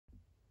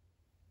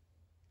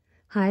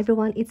Hi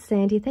everyone, it's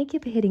Sandy. Thank you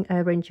for heading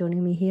over and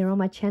joining me here on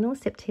my channel,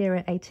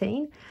 Septera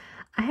 18.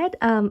 I had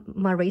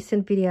my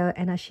recent video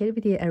and I shared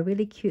with you a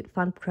really cute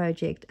fun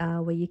project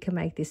where you can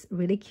make this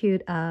really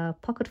cute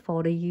pocket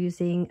folder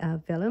using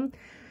Vellum.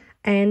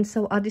 And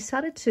so I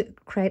decided to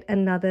create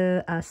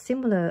another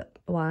similar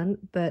one,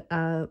 but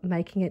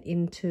making it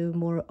into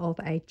more of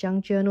a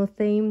junk journal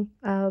theme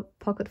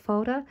pocket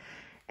folder.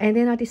 And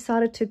then I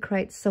decided to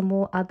create some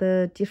more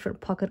other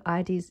different pocket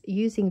ideas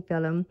using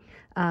Vellum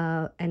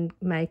and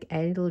make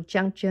a little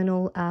junk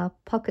journal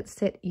pocket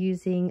set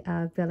using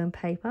Vellum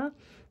paper.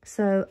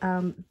 So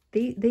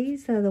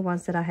these are the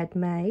ones that I had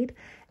made,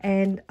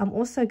 and I'm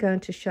also going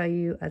to show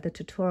you the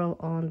tutorial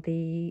on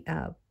the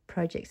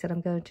projects that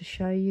I'm going to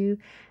show you,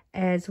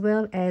 as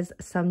well as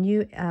some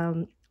new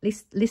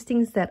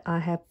listings that I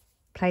have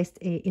placed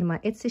in my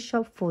Etsy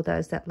shop for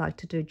those that like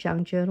to do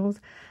junk journals.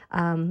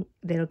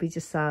 There'll be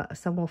just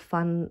some more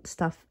fun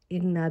stuff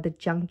in the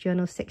junk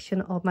journal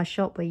section of my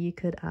shop where you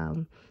could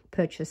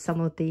purchase some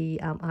of the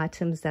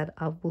items that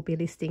I will be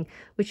listing,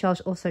 which I'll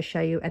also show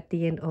you at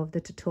the end of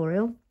the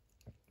tutorial.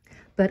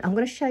 But I'm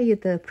going to show you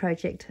the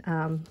project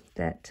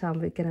that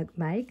we're going to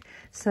make.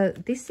 So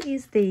this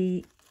is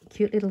the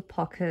cute little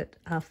pocket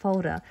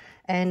folder,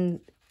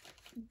 and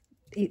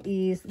it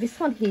is this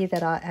one here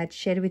that I had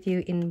shared with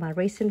you in my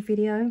recent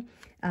video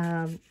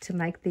to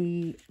make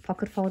the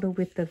pocket folder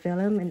with the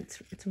Vellum, and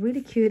it's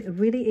really cute,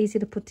 really easy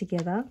to put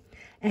together,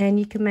 and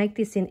you can make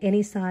this in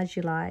any size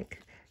you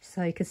like.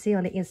 So you can see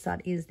on the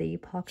inside is the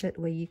pocket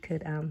where you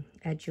could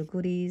add your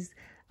goodies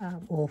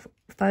or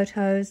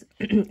photos.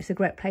 It's a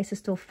great place to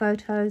store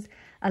photos,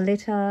 a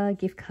letter,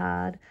 gift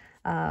card,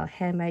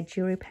 handmade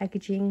jewelry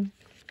packaging,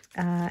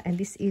 and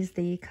this is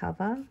the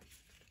cover.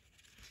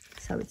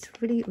 So it's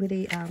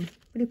really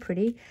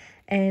pretty,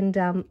 and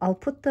I'll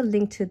put the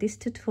link to this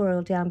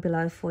tutorial down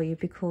below for you,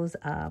 because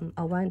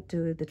I won't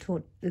do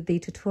the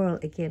tutorial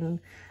again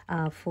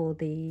for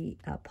the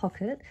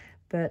pocket,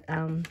 but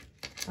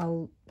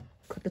I'll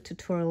put the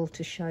tutorial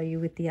to show you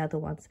with the other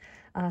ones.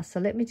 So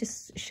let me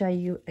just show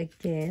you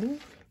again.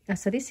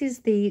 So this is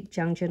the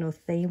junk journal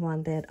theme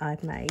one that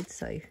I've made.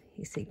 So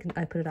you see, you can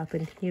open it up,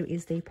 and here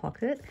is the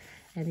pocket,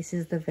 and this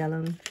is the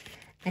Vellum,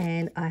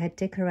 and I had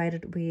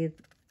decorated with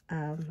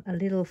a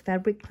little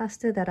fabric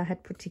cluster that I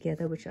had put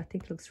together, which I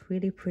think looks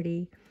really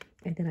pretty.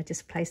 And then I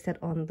just placed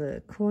that on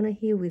the corner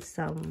here with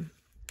some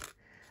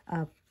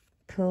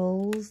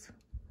pearls.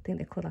 I think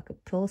they're called like a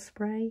pearl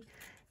spray.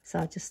 So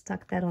I just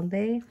stuck that on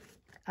there.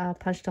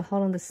 Punched a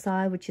hole on the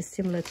side, which is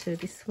similar to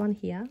this one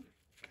here.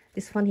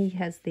 This one here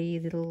has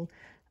the little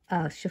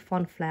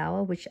chiffon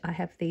flower, which I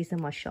have these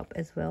in my shop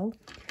as well.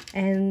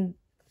 And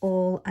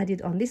all I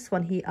did on this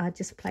one here, I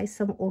just placed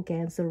some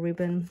organza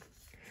ribbon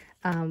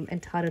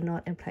and tied a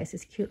knot and place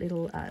this cute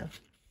little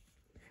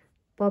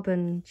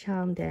bobbin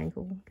charm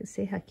dangle. You can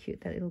see how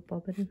cute that little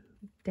bobbin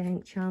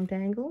charm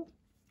dangle.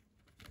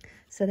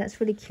 So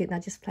that's really cute, and I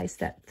just placed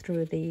that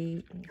through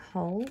the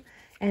hole.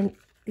 And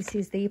this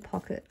is the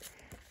pocket,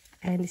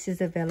 and this is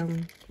the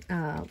Vellum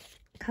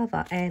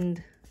cover,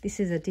 and this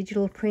is a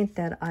digital print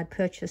that I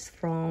purchased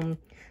from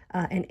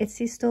an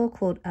Etsy store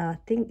called I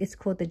think it's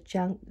called the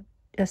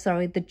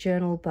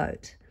Journal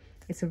Boat.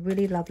 It's a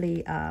really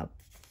lovely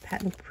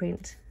pattern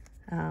print,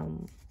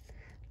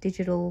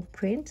 digital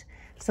print.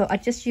 So I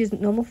just used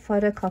normal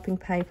photocopying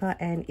paper,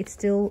 and it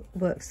still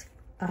works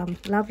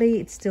lovely.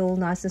 It's still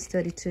nice and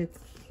sturdy to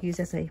use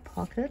as a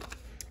pocket.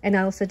 And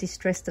I also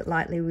distressed it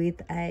lightly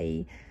with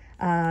a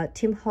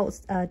Tim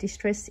Holtz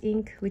distress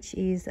ink, which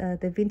is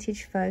the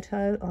vintage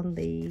photo on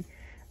the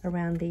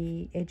around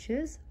the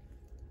edges.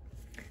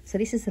 So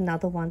this is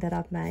another one that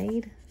I've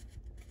made,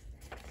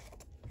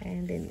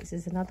 and then this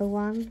is another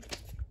one.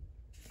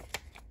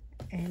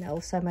 And I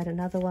also made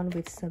another one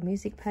with some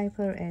music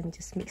paper and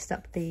just mixed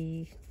up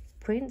the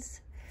prints.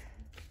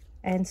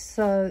 And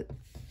so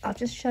I'll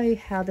just show you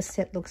how the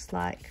set looks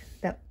like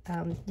that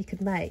you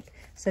could make.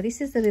 So this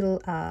is the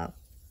little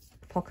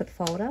pocket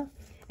folder.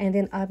 And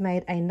then I've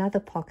made another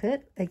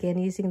pocket, again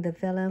using the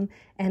Vellum.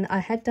 And I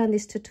had done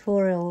this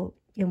tutorial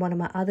in one of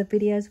my other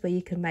videos where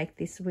you can make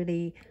this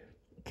really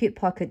cute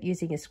pocket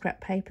using your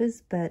scrap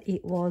papers. But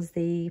it was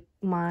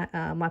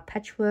my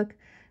patchwork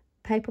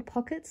paper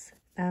pockets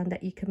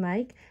that you can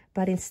make,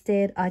 but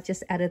instead I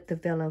just added the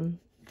Vellum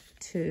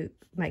to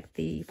make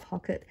the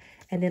pocket.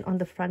 And then on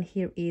the front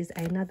here is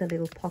another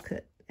little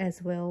pocket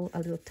as well, a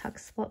little tuck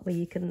spot where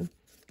you can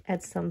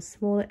add some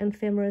smaller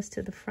ephemeras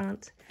to the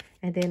front.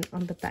 And then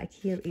on the back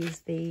here is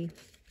the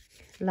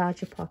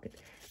larger pocket,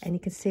 and you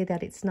can see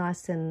that it's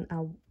nice and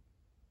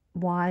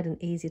wide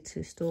and easy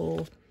to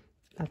store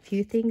a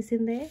few things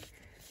in there.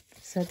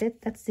 So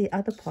that's the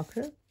other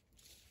pocket.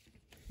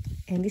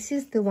 And this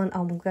is the one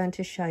I'm going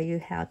to show you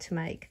how to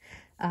make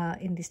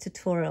in this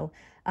tutorial.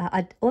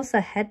 I also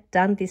had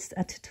done this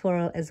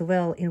tutorial as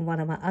well in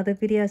one of my other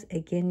videos,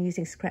 again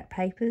using scrap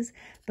papers,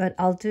 but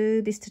I'll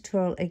do this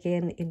tutorial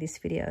again in this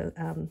video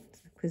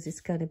because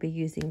it's going to be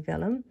using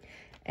Vellum.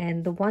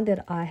 And the one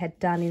that I had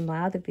done in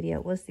my other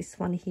video was this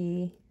one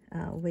here,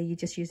 where you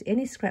just use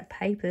any scrap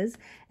papers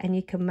and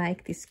you can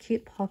make this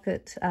cute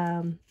pocket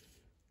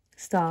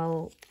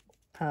style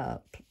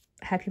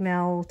Happy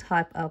Mail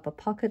type of a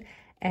pocket.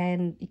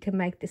 And you can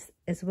make this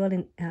as well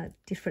in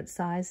different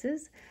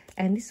sizes.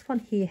 And this one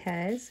here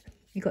has,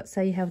 you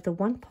have the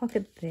one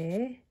pocket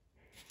there,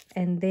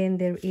 and then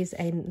there is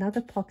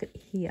another pocket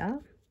here,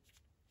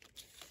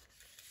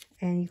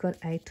 and you've got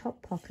a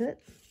top pocket.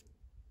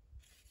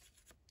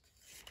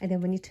 And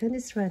then when you turn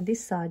this around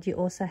this side, you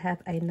also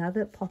have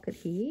another pocket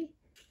here,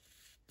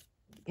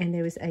 and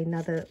there is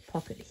another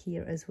pocket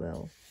here as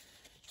well.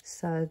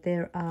 So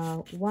there are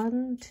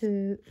 1,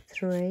 2,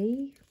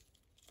 3,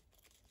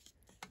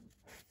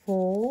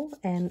 4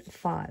 and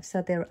 5.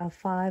 So there are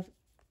 5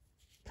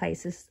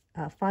 places,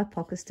 5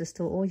 pockets to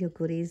store all your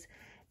goodies.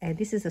 And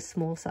this is a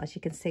small size.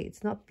 You can see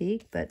it's not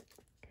big, but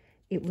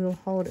it will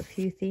hold a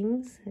few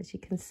things, as you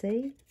can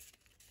see.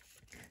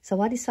 So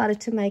I decided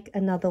to make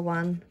another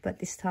one, but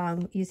this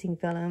time using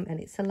vellum, and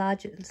it's a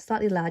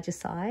slightly larger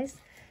size.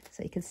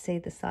 So you can see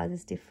the size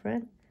is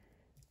different,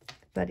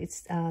 but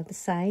it's the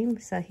same.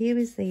 So here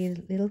is the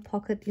little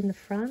pocket in the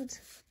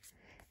front,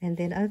 and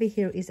then over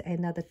here is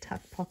another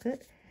tuck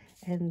pocket.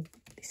 And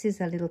this is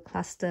a little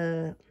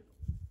cluster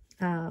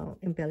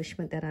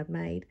embellishment that I've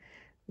made,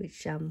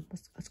 which I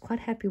was quite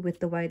happy with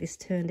the way this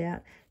turned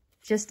out.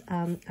 Just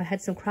I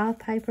had some craft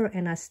paper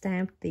and I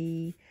stamped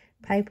the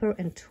paper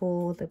and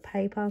tore the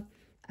paper.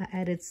 I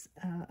added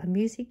a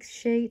music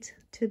sheet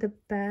to the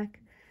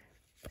back,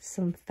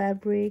 some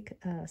fabric,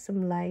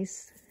 some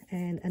lace,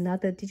 and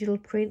another digital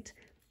print.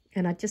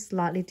 And I just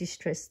lightly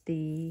distressed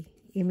the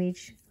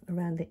image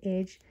around the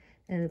edge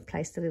and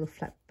placed a little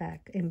flat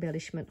back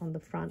embellishment on the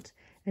front.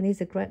 And these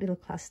are great little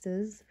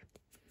clusters.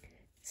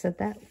 So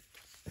that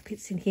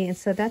fits in here. And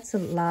so that's a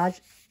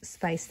large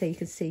space there. You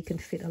can see you can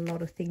fit a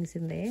lot of things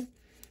in there.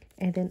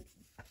 And then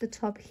up the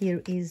top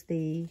here is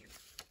the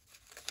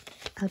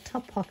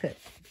top pocket,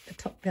 the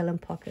top vellum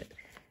pocket.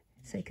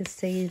 So you can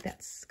see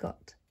that's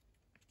got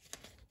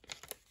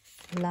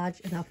large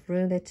enough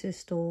room there to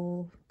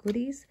store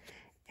goodies.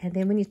 And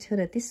then when you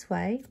turn it this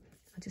way,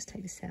 I'll just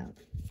take this out.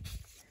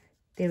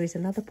 There is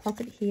another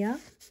pocket here,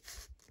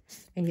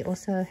 and you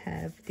also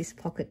have this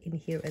pocket in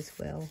here as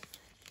well.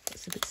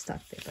 It's a bit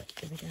stuck there, but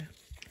there we go.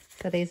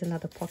 So there's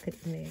another pocket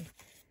in there.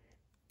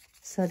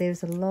 So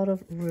there's a lot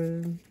of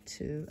room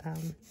to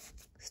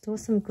store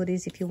some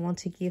goodies if you want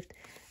to gift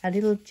a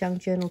little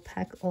junk journal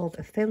pack of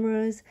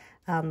ephemeras,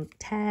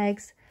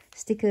 tags,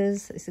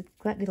 stickers. It's a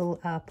great little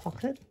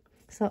pocket.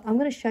 So I'm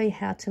going to show you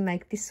how to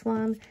make this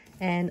one,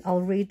 and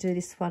I'll redo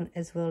this one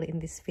as well in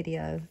this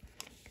video.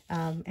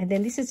 And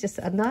then this is just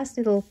a nice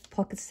little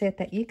pocket set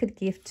that you could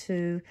gift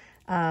to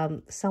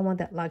someone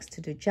that likes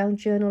to do junk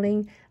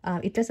journaling.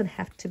 It doesn't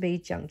have to be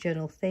junk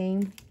journal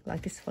theme.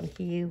 Like this one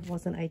here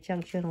wasn't a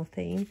junk journal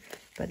theme,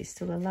 but it's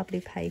still a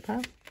lovely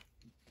paper.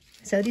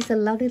 So it is a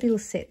lovely little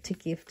set to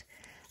gift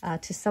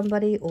to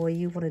somebody, or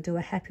you want to do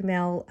a Happy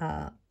Mail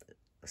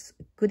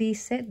goodie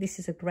set. This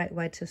is a great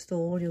way to store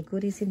all your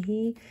goodies in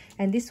here.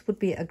 And this would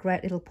be a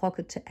great little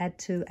pocket to add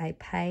to a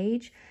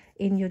page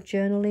in your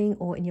journaling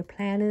or in your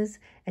planners.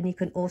 And you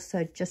can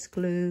also just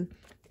glue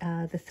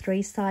the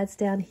 3 sides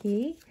down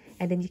here,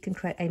 and then you can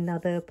create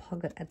another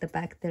pocket at the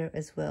back there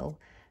as well.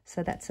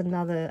 So that's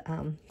another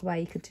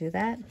way you could do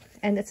that.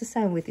 And it's the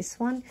same with this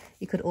one.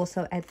 You could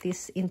also add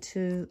this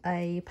into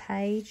a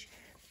page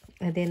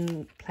and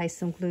then place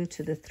some glue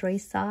to the 3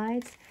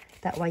 sides.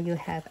 That way you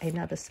have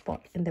another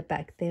spot in the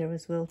back there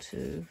as well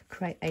to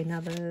create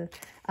another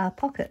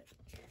pocket.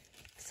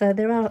 So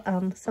there are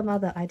some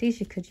other ideas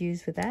you could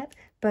use with that,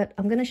 but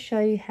I'm going to show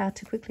you how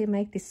to quickly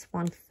make this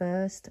one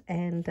first,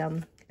 and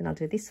then I'll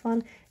do this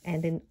one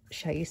and then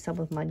show you some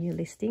of my new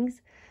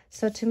listings.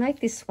 So to make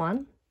this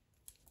one,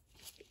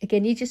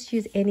 again, you just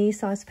use any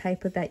size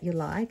paper that you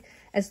like,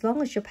 as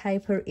long as your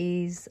paper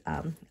is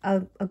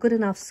a good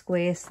enough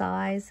square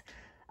size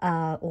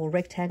or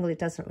rectangle, it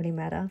doesn't really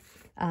matter.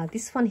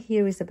 This one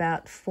here is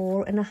about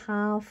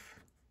 4.5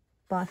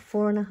 by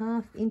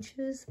 4.5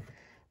 inches.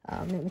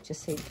 Let me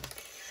just see,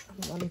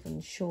 I'm not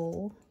even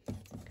sure.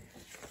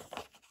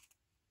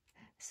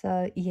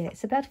 So yeah,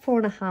 it's about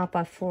 4.5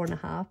 by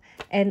 4.5,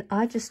 and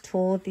I just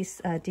tore this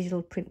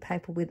digital print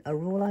paper with a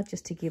ruler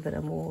just to give it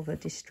a more of a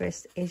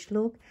distressed edge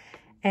look.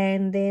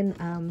 And then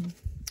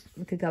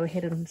we could go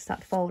ahead and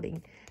start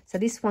folding. So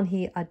this one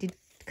here, I did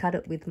cut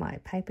it with my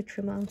paper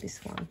trimmer,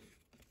 this one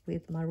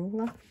with my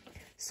ruler.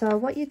 So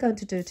what you're going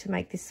to do to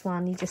make this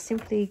one, you just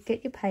simply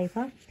get your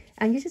paper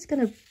and you're just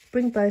going to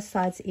bring both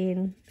sides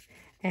in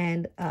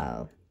and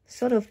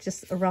sort of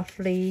just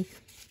roughly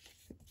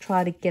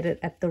try to get it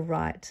at the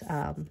right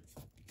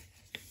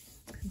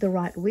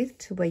width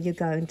to where you're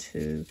going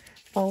to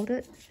fold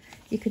it.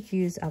 You could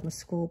use a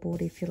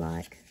scoreboard if you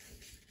like,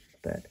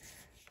 but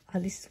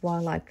this is why I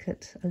like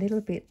it a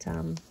little bit,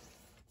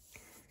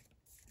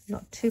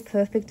 not too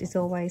perfect is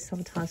always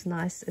sometimes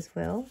nice as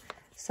well.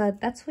 So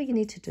that's what you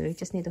need to do. You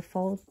just need to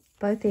fold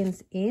both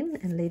ends in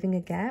and leaving a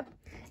gap.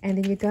 And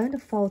then you're going to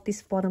fold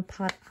this bottom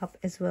part up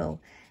as well.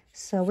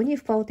 So when you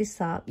fold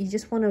this up, you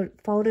just want to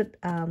fold it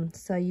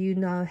so you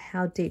know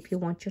how deep you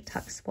want your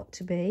tuck spot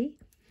to be.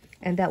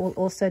 And that will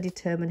also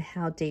determine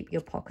how deep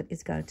your pocket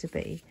is going to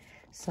be.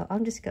 So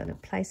I'm just going to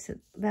place it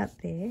about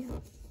there.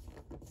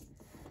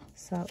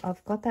 So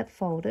I've got that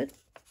folded.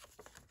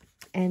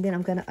 And then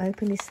I'm going to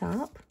open this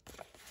up.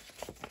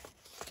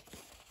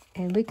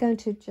 And we're going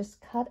to just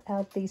cut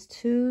out these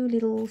 2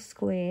 little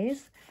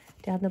squares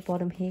down the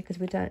bottom here because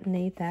we don't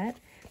need that.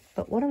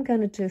 But what I'm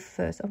going to do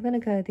first, I'm going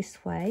to go this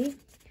way.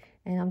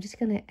 And I'm just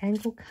going to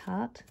angle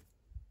cut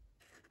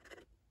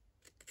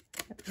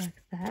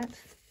like that.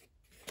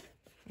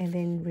 And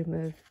then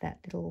remove that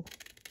little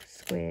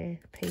square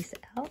piece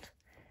out.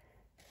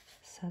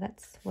 So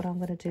that's what I'm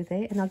going to do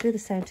there. And I'll do the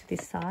same to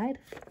this side.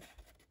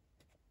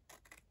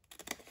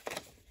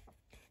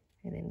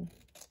 And then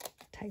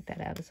take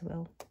that out as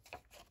well.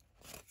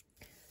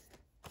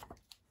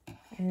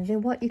 And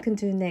then what you can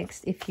do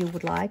next, if you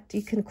would like,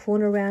 you can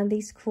corner around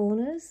these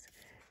corners.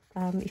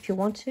 If you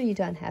want to, you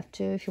don't have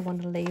to. If you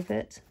want to leave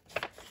it.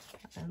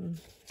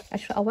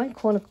 Actually, I won't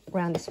corner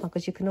around this one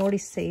because you can already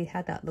see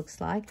how that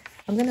looks like.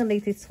 I'm going to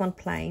leave this one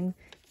plain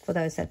for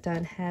those that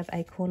don't have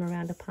a corner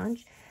around a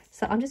punch.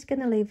 So I'm just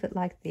going to leave it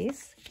like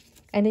this.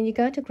 And then you're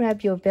going to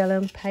grab your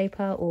vellum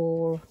paper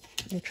or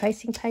your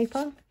tracing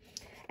paper.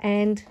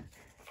 And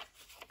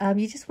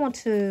you just want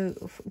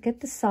to get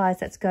the size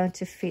that's going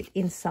to fit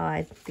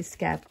inside this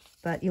gap.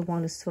 But you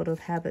want to sort of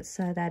have it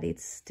so that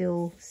it's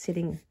still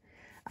sitting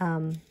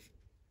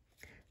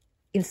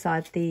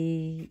inside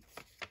the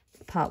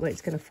part where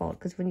it's going to fold,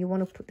 because when you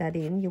want to put that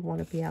in, you want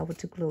to be able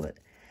to glue it.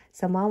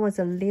 So mine was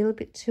a little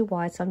bit too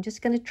wide, so I'm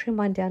just going to trim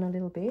mine down a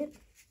little bit.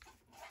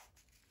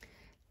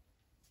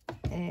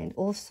 And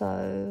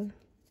also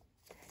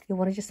you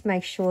want to just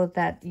make sure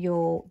that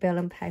your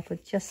vellum paper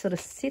just sort of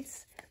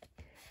sits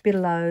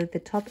below the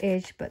top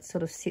edge but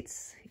sort of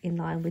sits in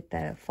line with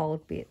the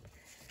fold bit.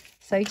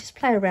 So you just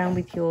play around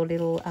with your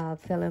little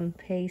vellum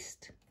piece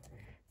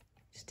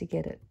just to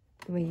get it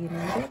where you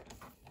need it.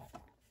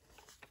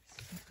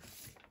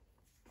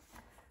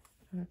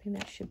 I think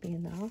that should be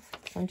enough.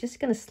 So I'm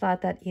just going to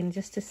slide that in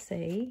just to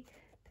see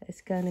that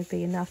it's going to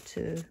be enough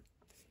to...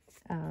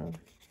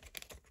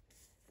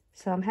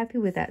 so I'm happy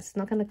with that. It's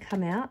not going to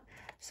come out.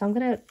 So I'm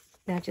going to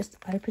now just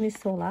open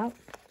this all up.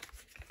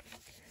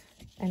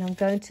 And I'm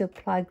going to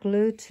apply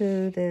glue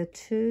to the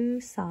 2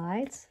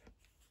 sides.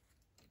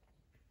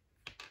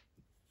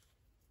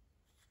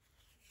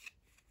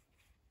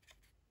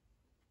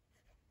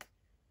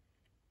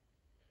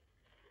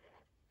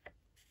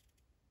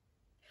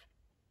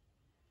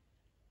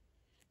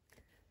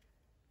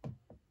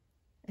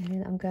 And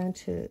then I'm going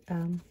to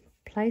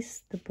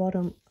place the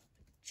bottom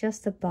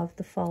just above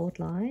the fold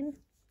line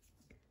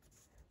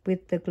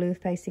with the glue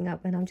facing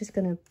up. And I'm just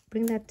going to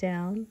bring that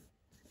down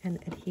and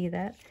adhere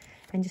that.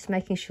 And just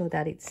making sure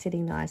that it's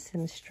sitting nice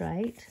and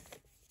straight.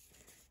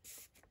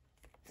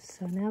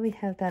 So now we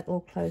have that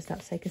all closed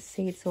up. So you can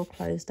see it's all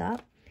closed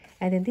up.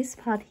 And then this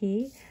part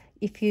here,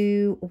 if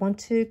you want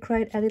to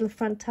create a little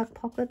front tuck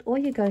pocket, all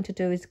you're going to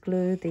do is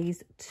glue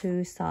these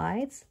 2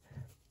 sides.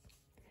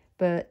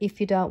 But if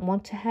you don't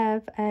want to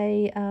have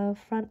a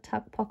front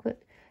tuck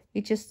pocket,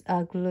 you just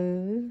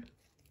glue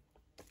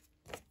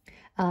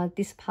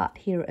this part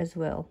here as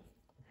well.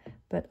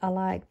 But I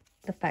like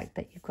the fact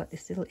that you've got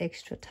this little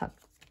extra tuck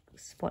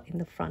spot in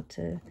the front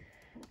to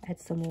add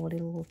some more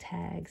little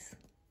tags.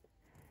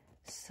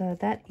 So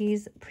that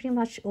is pretty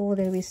much all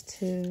there is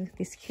to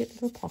this cute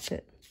little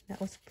pocket.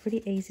 That was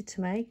pretty easy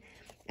to make.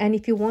 And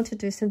if you want to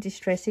do some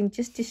distressing,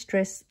 just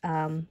distress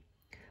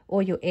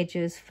all your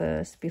edges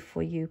first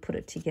before you put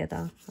it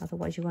together.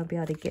 Otherwise you won't be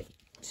able to get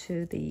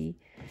to the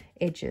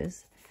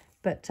edges.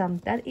 But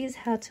that is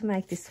how to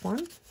make this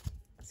one.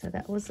 So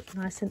that was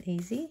nice and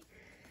easy.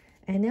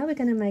 And now we're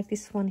going to make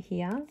this one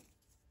here.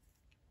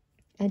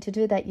 And to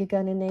do that, you're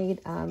going to need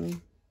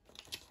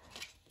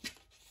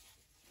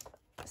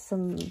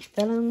some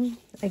vellum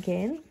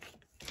again.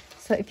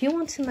 So if you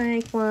want to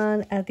make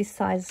one this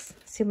size,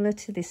 similar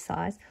to this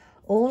size,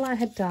 all I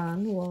had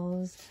done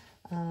was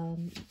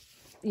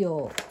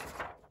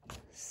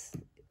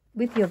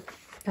with your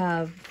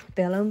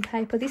vellum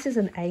paper, this is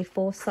an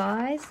A4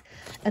 size,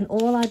 and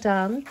all I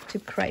done to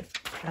create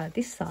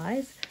this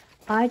size,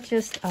 I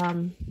just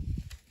I'm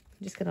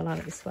just going to line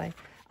it this way.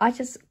 I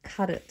just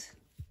cut it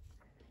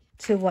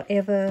to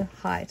whatever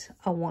height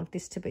I want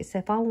this to be. So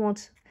if I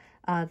want,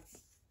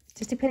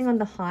 just depending on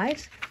the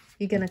height,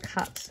 you're going to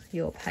cut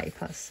your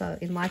paper. So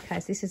in my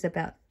case, this is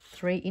about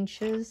 3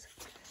 inches,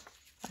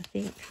 I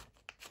think.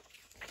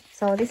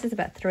 So this is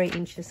about 3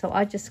 inches. So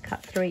I just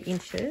cut 3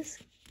 inches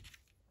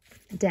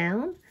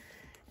down,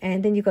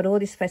 and then you've got all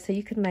this space. So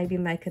you can maybe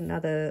make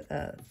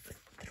another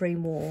 3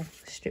 more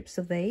strips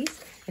of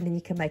these, and then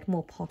you can make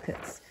more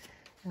pockets,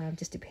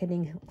 just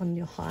depending on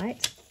your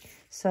height.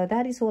 So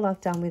that is all I've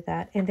done with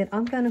that. And then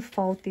I'm going to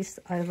fold this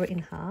over in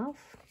half.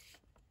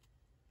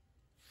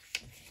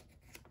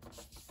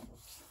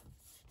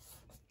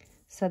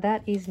 So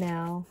that is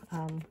now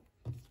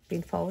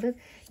been folded.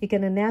 You're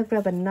going to now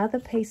grab another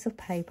piece of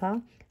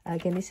paper.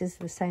 Again, this is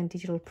the same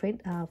digital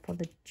print from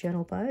the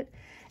journal boat.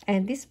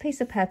 And this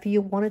piece of paper,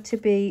 you want it to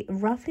be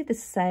roughly the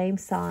same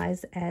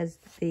size as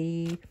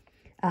the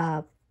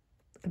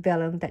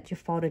vellum that you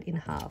folded in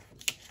half.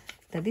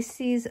 Now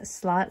this is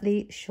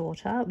slightly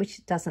shorter,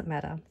 which doesn't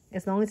matter.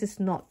 As long as it's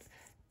not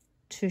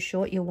too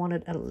short, you want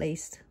it at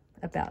least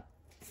about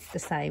the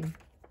same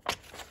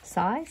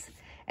size.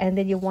 And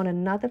then you want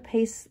another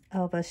piece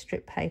of a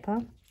strip paper.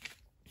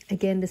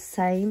 Again, the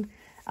same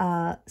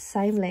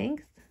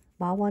length.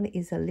 My one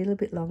is a little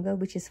bit longer,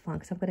 which is fine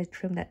because I'm going to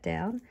trim that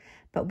down.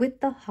 But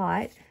with the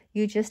height,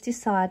 you just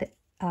decide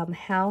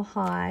how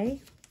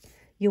high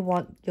you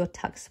want your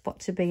tuck spot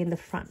to be in the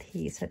front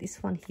here. So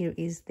this one here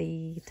is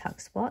the tuck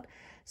spot.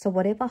 So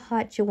whatever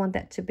height you want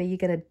that to be, you're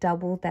going to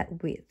double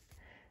that width.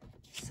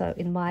 So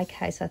in my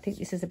case, I think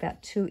this is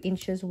about 2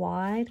 inches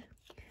wide.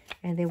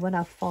 And then when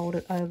I fold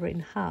it over in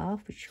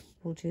half, which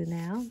we'll do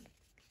now,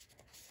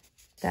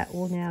 that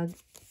will now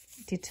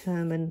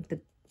determine the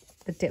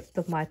depth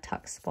of my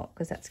tuck spot,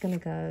 because that's going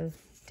to go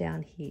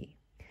down here.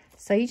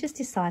 So you just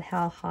decide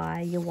how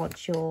high you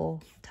want your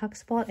tuck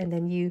spot, and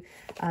then you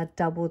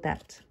double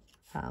that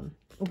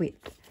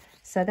width.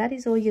 So that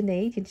is all you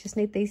need. You just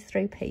need these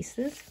 3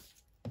 pieces.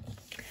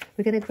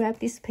 We're going to grab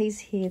this piece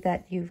here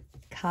that you've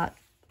cut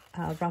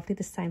roughly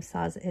the same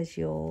size as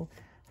your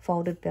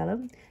folded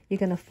vellum. You're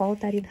going to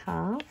fold that in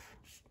half.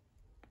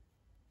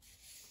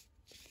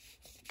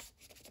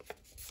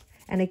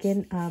 And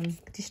again,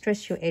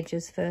 distress your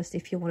edges first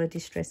if you want to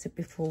distress it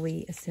before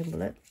we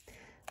assemble it.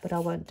 But I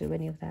won't do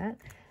any of that.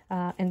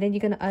 And then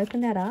you're going to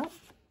open that up.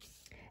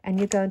 And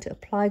you're going to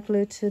apply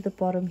glue to the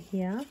bottom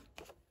here.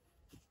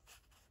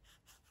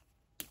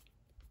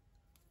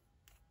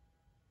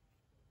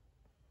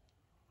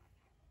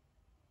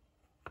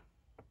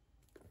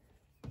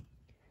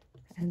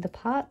 And the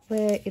part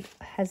where it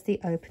has the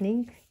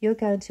opening, you're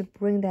going to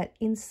bring that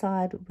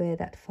inside where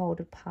that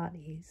folded part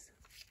is.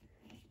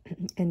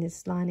 And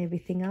just line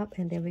everything up,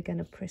 and then we're going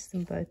to press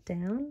them both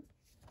down.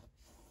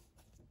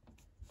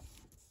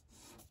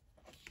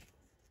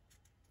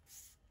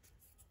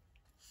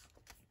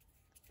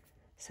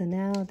 So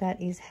now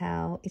that is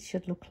how it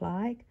should look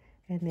like,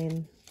 and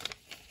then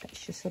that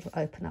should sort of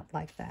open up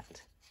like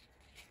that.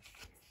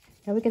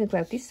 Now we're going to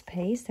grab this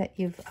piece that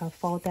you've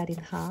folded that in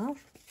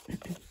half.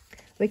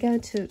 We're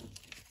going to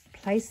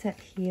place that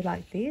here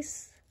like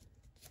this,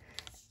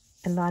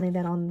 and lining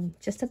that on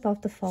just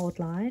above the fold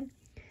line.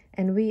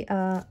 And we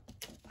are,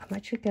 I'm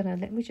actually going to,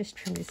 let me just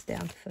trim this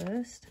down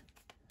first.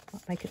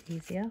 Might make it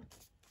easier.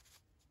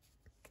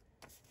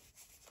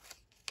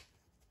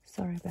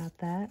 Sorry about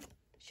that.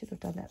 Should have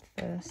done that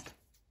first.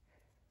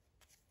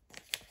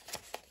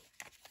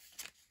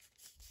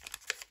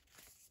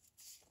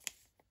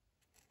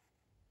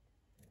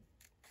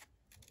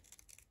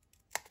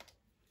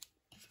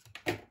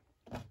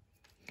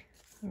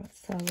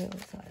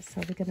 Alright,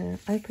 so we're going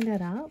to open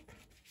that up.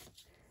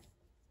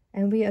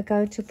 And we are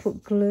going to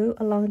put glue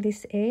along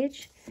this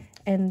edge,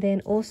 and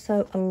then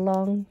also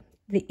along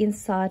the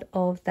inside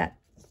of that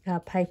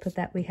paper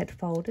that we had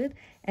folded,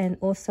 and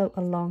also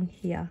along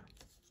here.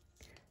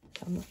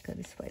 So I'm going to go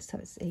this way so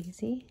it's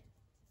easy.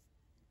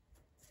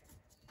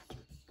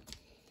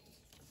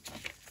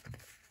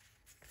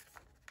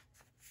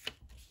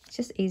 It's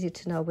just easy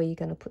to know where you're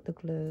going to put the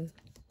glue.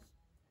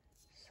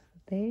 So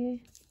there,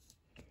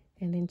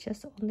 and then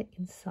just on the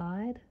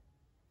inside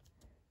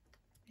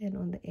and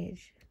on the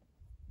edge.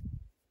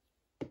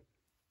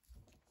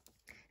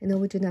 And all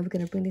we do now, we're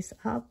going to bring this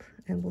up,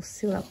 and we'll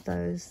seal up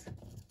those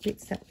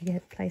bits that we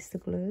had placed the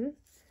glue.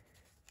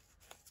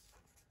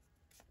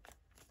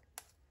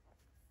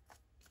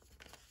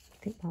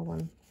 I think my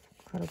one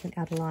kind of went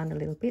out of line a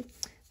little bit,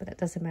 but that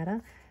doesn't matter.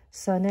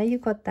 So now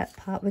you've got that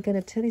part. We're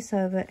going to turn this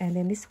over, and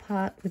then this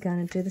part we're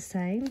going to do the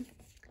same.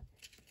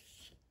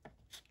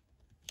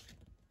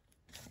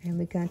 And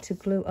we're going to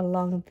glue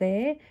along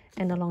there,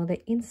 and along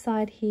the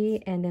inside here,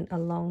 and then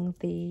along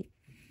the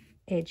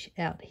edge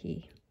out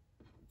here.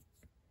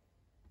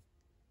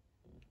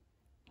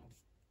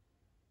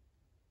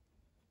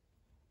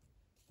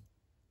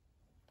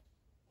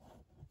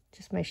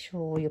 Just make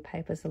sure your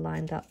papers are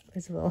lined up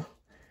as well.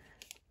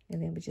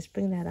 And then we just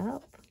bring that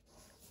up,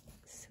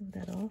 seal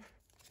that off.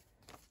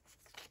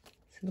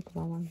 So look,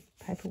 my one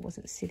paper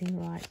wasn't sitting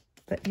right,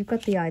 but you've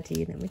got the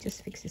idea. Let me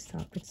just fix this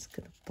up. It's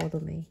going to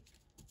bother me.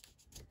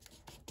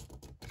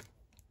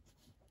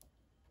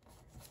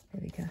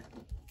 There we go.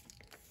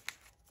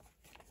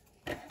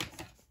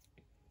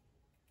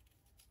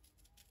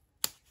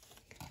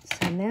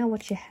 So now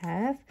what you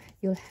have,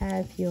 you'll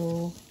have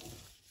your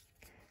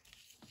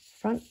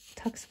front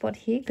tuck spot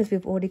here, because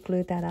we've already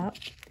glued that up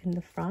in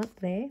the front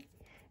there.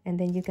 And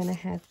then you're going to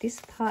have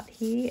this part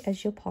here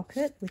as your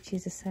pocket, which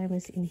is the same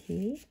as in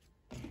here.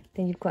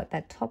 Then you've got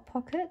that top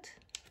pocket.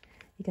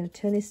 You're going to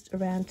turn this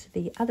around to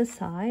the other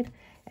side,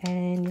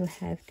 and you'll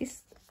have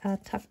this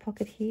tuck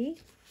pocket here.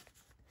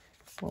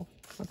 Well,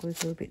 my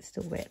glue's a little bit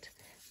still wet,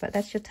 but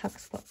that's your tuck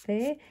spot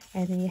there.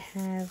 And then you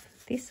have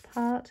this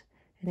part,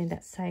 and then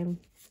that same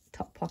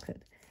top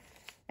pocket.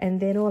 And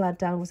then all I've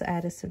done was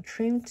added some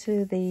trim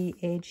to the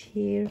edge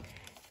here,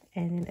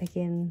 and then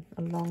again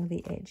along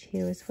the edge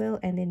here as well,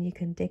 and then you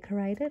can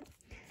decorate it.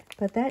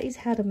 But that is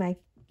how to make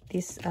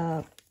this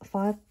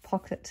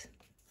 5-pocket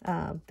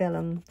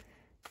vellum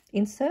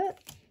insert.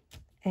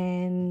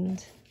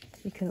 And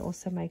you can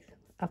also make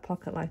a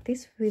pocket like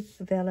this with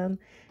vellum,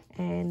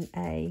 and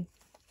a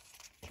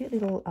cute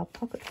little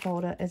pocket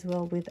folder as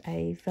well with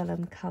a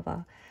vellum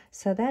cover.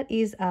 So that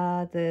is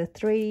the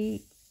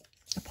 3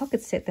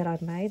 pocket set that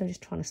I've made. I'm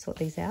just trying to sort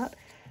these out,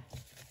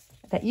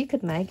 that you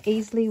could make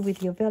easily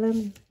with your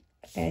vellum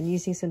and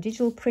using some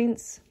digital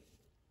prints,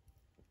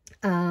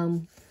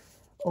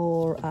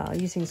 or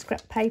using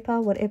scrap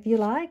paper, whatever you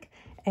like.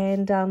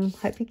 And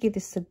hope you give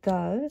this a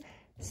go.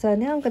 So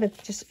now I'm going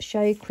to just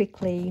show you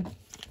quickly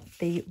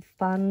the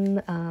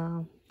fun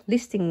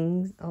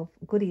listings of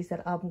goodies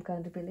that I'm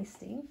going to be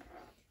listing.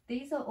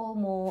 These are all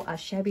more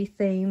shabby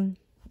theme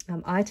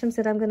items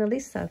that I'm going to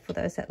list, so for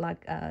those that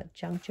like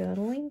junk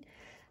journaling.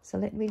 So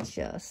let me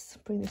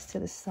just bring this to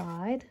the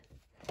side,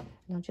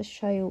 and I'll just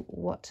show you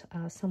what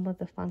some of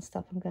the fun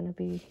stuff I'm going to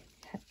be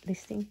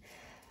listing.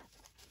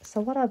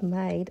 So what I've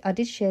made, I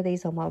did share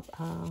these on my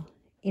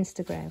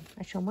Instagram.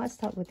 Actually, I might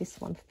start with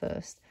this one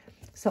first.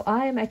 So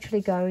I am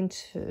actually going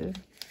to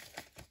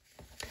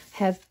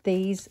have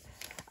these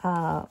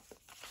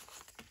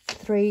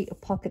 3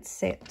 pocket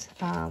set,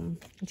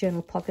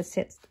 journal pocket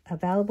sets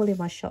available in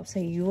my shop. So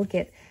you will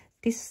get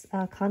this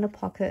kind of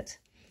pocket,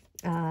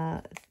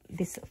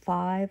 this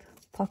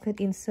 5-pocket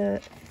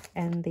insert,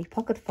 and the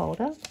pocket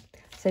folder.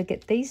 So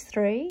get these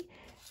 3,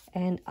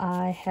 and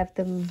I have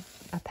them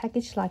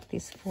packaged like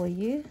this for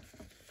you.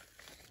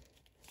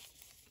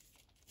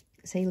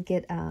 So you'll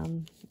get a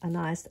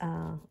nice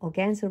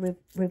organza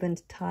ribbon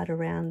tied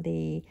around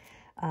the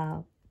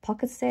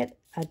pocket set,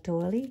 a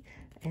doily,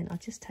 and I'll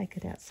just take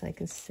it out so you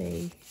can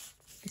see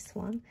this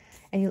one.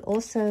 And you'll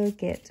also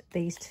get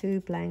these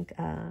 2 blank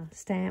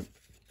stamp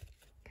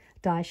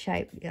die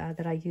shape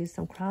that I used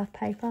on craft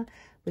paper,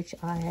 which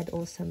I had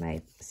also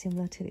made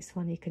similar to this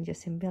one. You can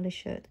just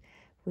embellish it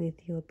with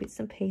your bits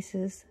and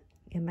pieces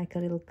and make a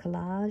little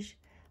collage,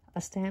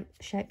 a stamp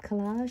shape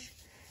collage,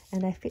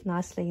 and they fit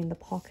nicely in the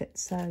pocket.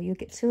 So you'll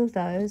get 2 of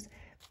those.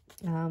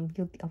 I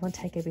won't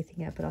take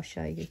everything out, but I'll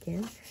show you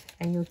again.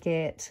 And you'll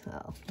get,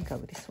 I'll go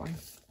with this one.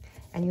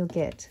 And you'll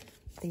get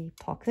the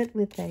pocket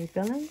with a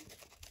vellum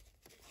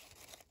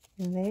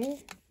in there.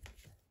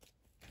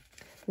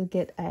 You'll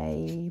get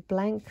a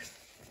blank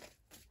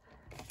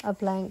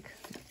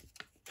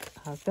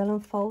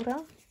vellum folder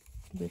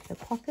with the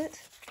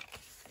pocket.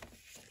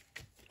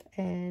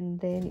 And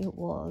then it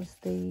was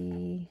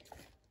this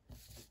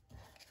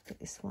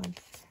one.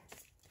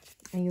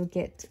 And you'll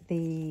get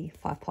the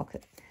 5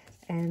 pocket.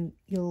 And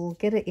you'll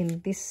get it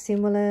in this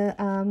similar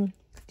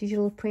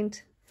digital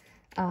print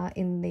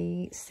in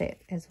the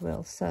set as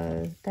well.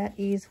 So that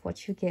is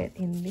what you get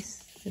in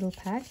this little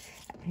pack,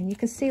 and you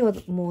can see all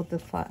more the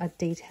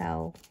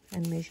detail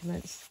and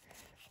measurements.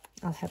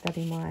 I'll have that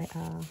in my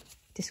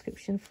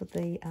description for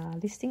the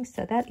listing.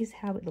 So that is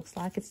how it looks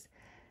like. It's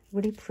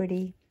really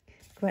pretty,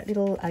 great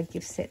little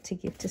gift set to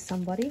give to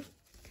somebody.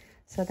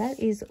 So that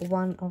is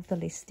one of the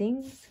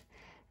listings.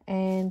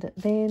 And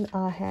then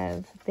I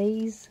have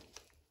these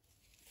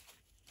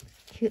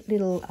cute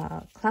little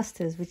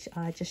clusters, which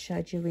I just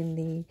showed you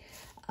in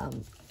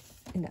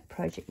that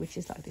project, which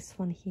is like this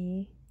one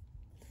here.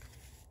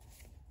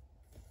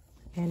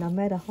 And I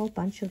made a whole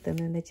bunch of them,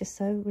 and they're just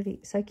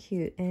so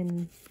cute.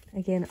 And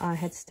again, I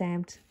had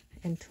stamped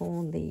and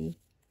torn the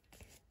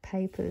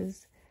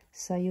papers,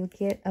 so you'll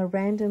get a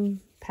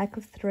random pack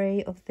of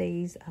 3 of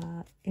these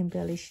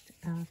embellished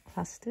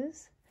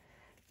clusters.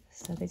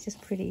 So they're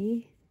just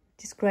pretty,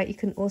 just great. You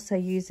can also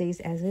use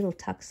these as a little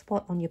tuck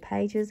spot on your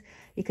pages.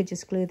 You could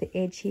just glue the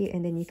edge here,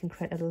 and then you can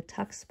create a little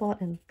tuck spot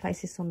and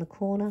place this on the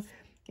corner.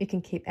 You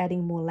can keep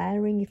adding more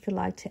layering if you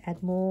like to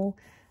add more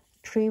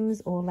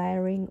trims or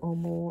layering, or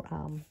more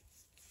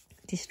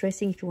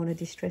distressing. If you want to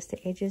distress the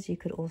edges, you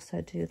could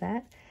also do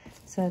that.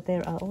 So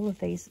there are all of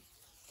these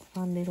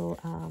fun little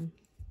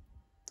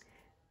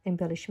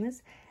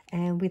embellishments,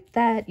 and with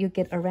that you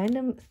get a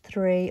random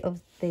 3 of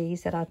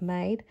these that I've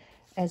made,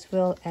 as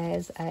well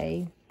as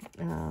a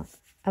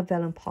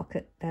vellum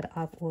pocket that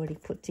I've already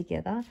put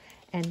together,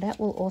 and that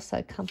will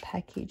also come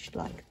packaged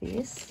like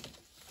this.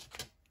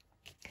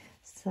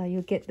 So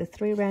you'll get the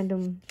 3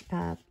 random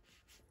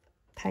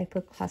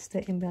paper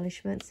cluster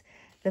embellishments,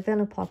 the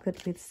vellum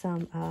pocket with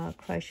some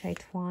crochet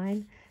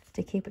twine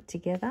to keep it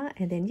together,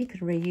 and then you could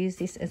reuse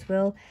this as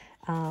well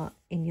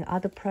in your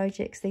other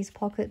projects. These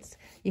pockets,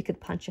 you could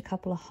punch a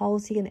couple of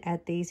holes here and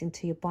add these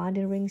into your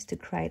binding rings to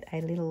create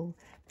a little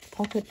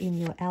pocket in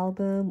your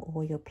album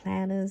or your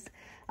planners.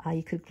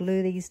 You could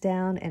glue these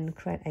down and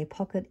create a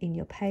pocket in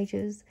your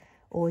pages,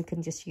 or you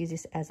can just use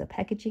this as a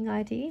packaging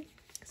idea.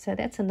 So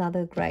that's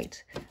another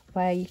great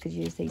way you could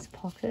use these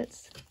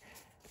pockets.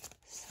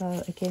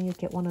 So again, you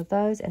get one of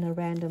those and a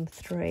random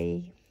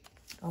 3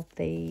 of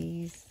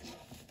these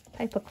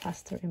paper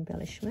cluster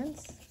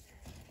embellishments.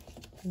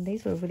 And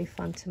these were really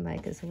fun to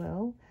make as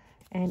well.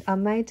 And I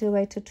may do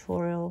a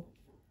tutorial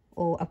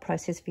or a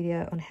process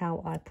video on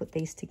how I put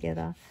these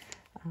together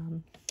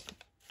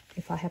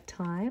if I have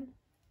time.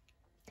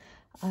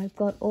 I've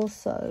got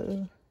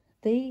also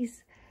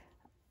these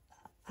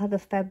other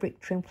fabric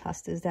trim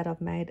clusters that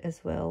I've made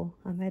as well.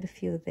 I made a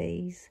few of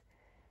these.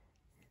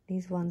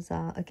 These ones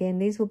are, again,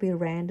 these will be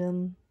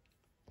random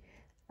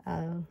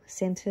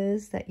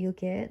centers that you'll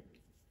get,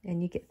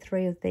 and you get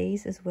 3 of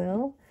these as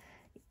well.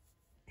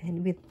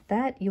 And with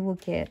that, you will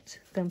get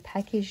them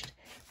packaged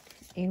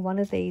in one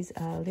of these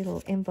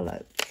little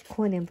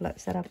coin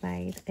envelopes that I've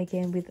made,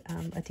 again with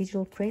a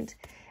digital print.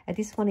 And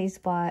this one is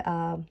by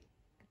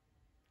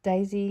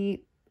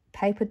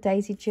Paper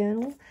Daisy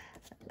Journal.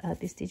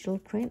 This digital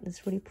print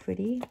is really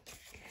pretty,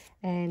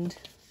 and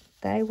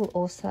they will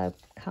also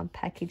come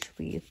packaged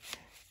with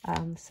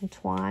some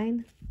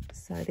twine.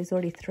 So there's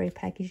already 3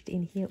 packaged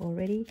in here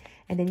already,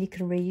 and then you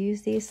can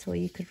reuse this, or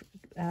you could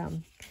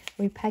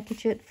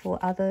repackage it for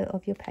other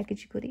of your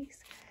packaged goodies.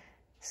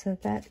 So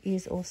that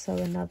is also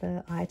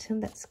another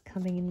item that's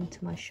coming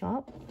into my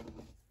shop.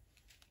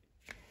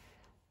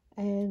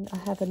 And I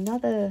have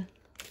another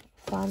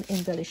fun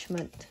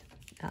embellishment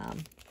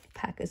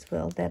pack as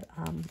well that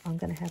I'm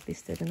going to have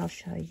listed, and I'll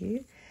show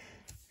you.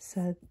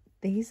 So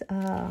this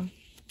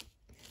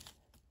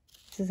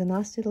is a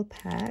nice little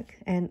pack,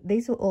 and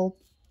these are all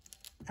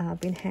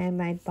been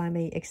handmade by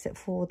me except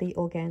for the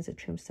organza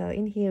trim. So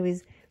in here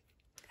is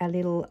a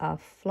little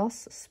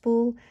floss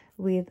spool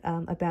with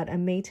about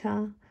 1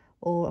 meter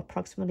or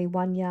approximately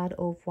 1 yard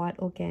of white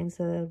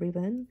organza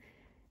ribbon,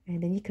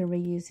 and then you can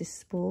reuse this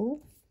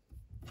spool,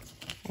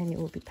 and it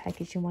will be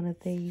packaged in one of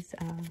these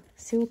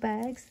seal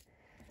bags.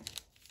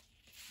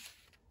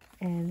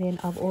 And then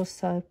I've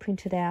also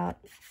printed out,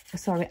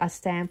 I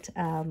stamped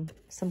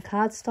some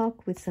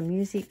cardstock with some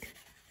music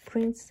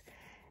prints,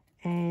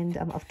 and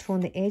I've torn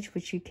the edge,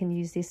 which you can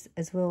use this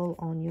as well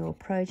on your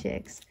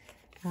projects.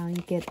 You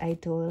get a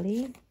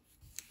doily.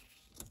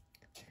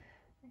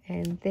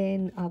 And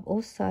then I've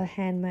also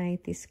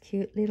handmade this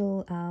cute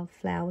little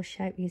flower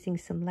shape using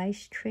some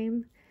lace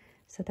trim.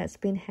 So that's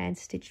been hand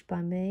stitched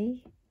by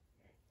me.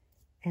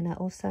 And I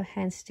also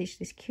hand stitched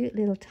this cute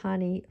little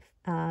tiny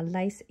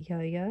lace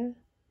yo-yo.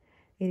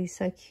 It is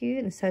so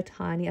cute and so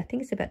tiny. I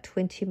think it's about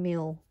 20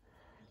 mil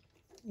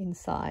in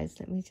size.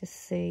 Let me just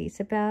see. It's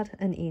about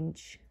an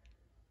inch.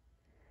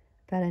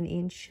 About an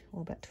inch,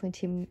 or about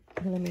 20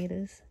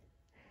 millimeters.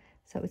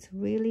 So it's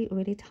really,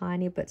 really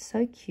tiny, but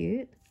so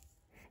cute.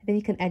 And then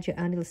you can add your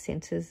own little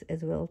centers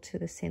as well to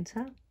the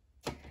center.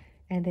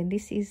 And then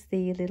this is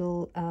the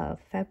little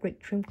fabric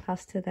trim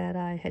cluster that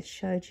I had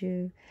showed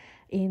you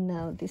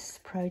in this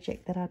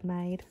project that I'd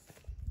made.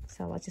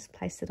 So I just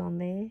placed it on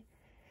there.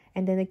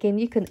 And then again,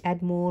 you can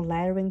add more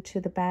layering to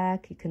the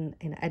back. You can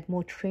add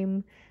more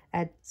trim,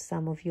 add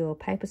some of your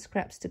paper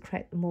scraps to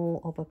create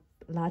more of a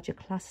larger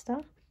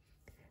cluster.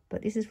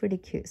 But this is really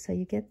cute. So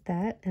you get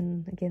that.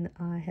 And again,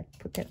 I had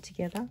put that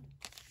together.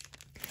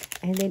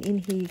 And then in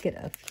here, you get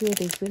a few of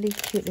these really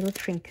cute little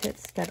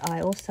trinkets that I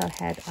also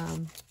had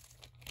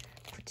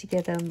put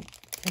together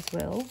as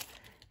well.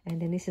 And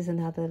then this is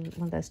another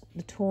one of those,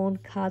 the torn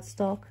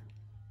cardstock,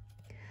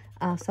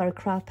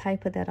 craft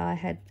paper that I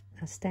had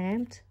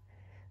stamped,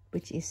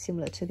 which is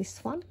similar to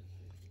this one.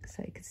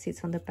 So you can see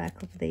it's on the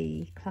back of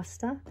the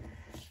cluster.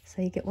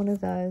 So you get one of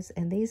those,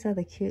 and these are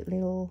the cute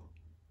little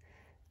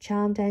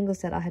charm dangles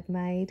that I had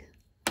made.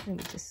 Let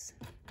me just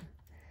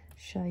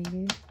show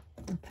you.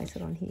 I'll place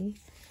it on here.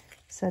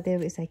 So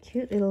there is a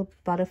cute little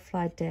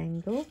butterfly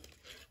dangle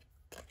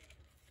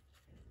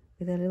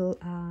with a little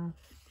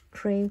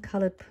cream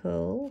colored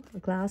pearl, a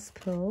glass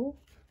pearl.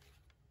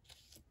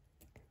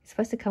 It's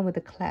supposed to come with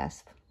a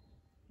clasp.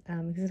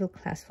 There's a little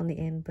clasp on the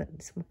end, but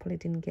this one probably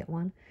didn't get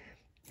one.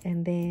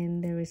 And then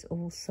there is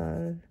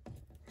also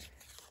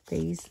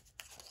these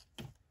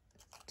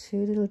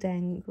 2 little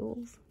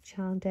dangles,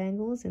 charm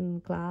dangles in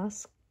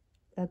glass,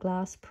 a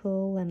glass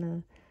pearl and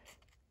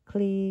a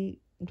clear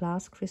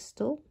glass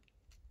crystal.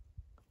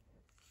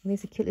 And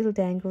these are cute little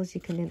dangles.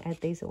 You can then add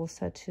these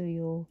also to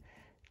your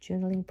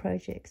journaling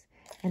projects.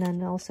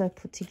 And I also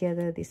put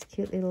together this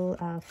cute little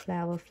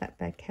flower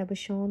flatback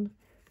cabochon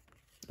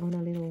on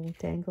a little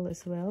dangle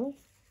as well.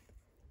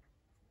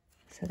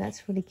 So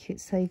that's really cute.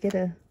 So you get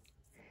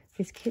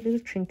these cute little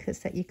trinkets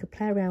that you could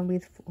play around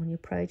with on your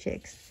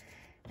projects.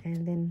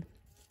 And then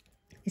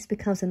this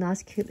becomes a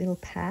nice cute little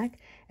pack.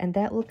 And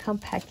that will come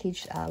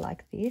packaged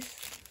like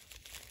this.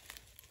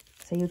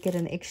 So you'll get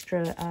an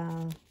extra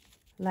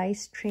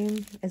lace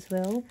trim as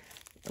well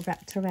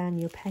wrapped around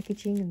your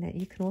packaging, and that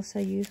you can also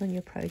use on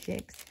your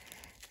projects.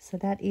 So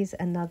that is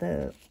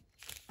another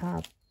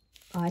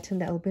item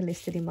that will be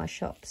listed in my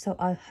shop. So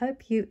I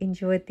hope you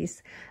enjoyed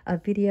this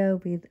video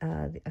with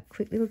a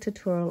quick little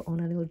tutorial on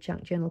a little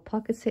junk journal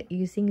pocket set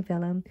using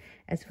vellum,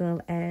 as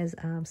well as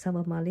some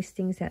of my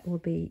listings that will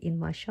be in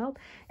my shop.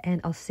 And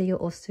I'll see you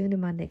all soon in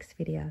my next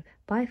video.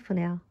 Bye for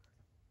now.